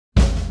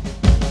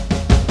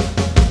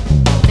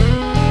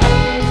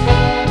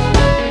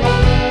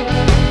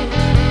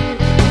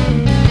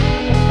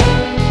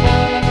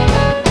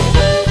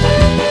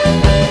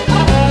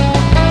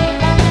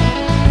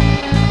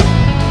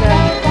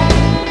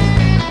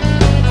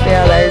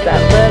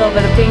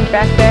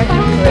back there?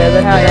 Yeah,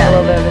 let's get a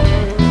little bit of it.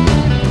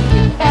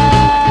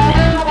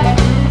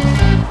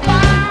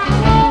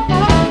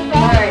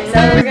 Alright, so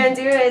what we're going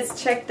to do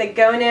is check the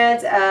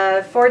gonads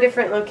of 4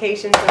 different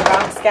locations of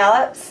rock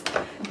scallops.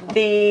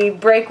 The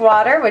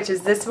breakwater, which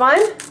is this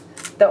one.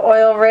 The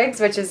oil rigs,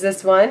 which is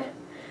this one.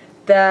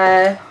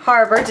 The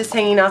harbor, just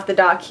hanging off the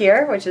dock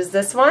here, which is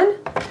this one.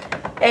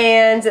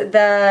 And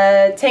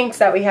the tanks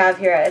that we have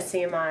here at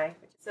SCMI.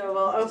 So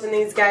we'll open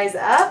these guys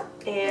up,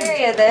 and the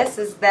theory of this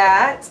is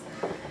that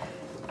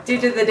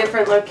due to the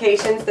different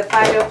locations, the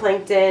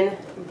phytoplankton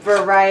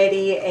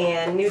variety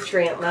and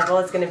nutrient level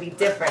is going to be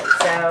different.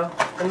 So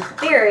in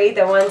theory,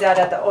 the ones out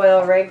at the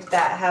oil rig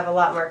that have a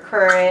lot more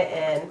current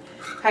and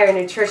higher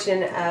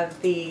nutrition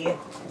of the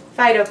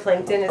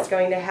phytoplankton is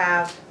going to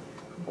have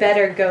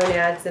better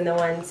gonads than the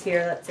ones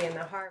here, let's say in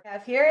the harbor.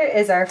 Have here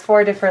is our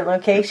 4 different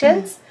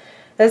locations.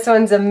 This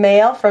one's a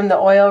male from the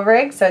oil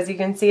rig, so as you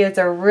can see it's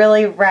a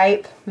really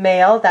ripe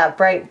male, that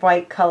bright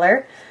white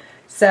color.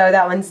 So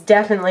that one's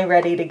definitely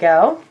ready to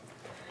go.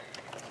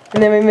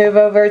 And then we move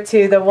over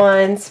to the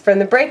ones from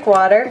the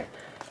breakwater.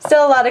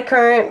 Still a lot of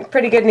current,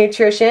 pretty good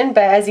nutrition,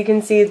 but as you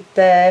can see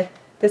this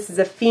is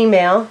a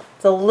female.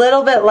 It's a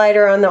little bit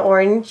lighter on the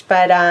orange,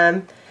 but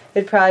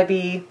it'd probably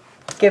be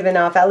giving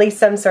off at least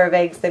some sort of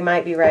eggs. They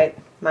might be right,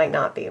 might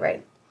not be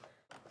right.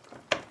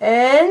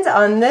 And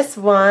on this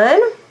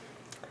one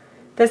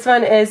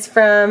is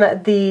from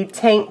the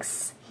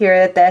tanks here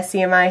at the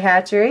SCMI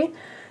hatchery,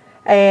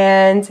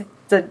 and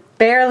it's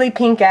barely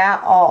pink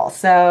at all,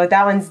 so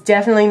that one's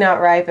definitely not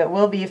ripe. It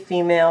will be a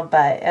female,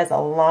 but it has a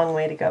long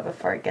way to go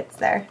before it gets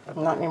there.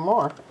 Not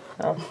anymore.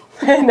 Oh,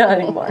 not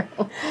anymore.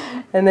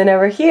 And then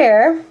over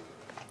here,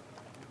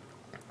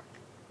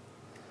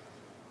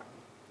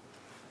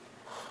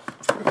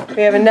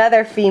 we have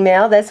another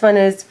female. This one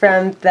is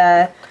from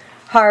the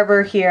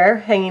harbor here,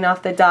 hanging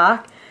off the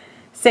dock.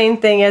 Same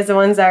thing as the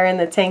ones that are in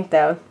the tank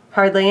though.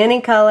 Hardly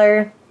any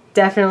color,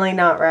 definitely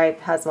not ripe,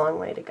 has a long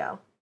way to go.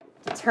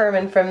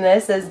 Determined from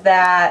this is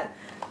that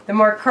the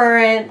more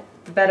current,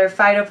 the better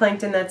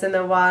phytoplankton that's in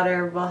the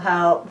water will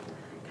help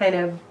kind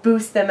of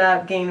boost them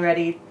up, getting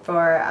ready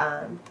for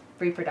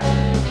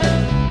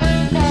reproduction.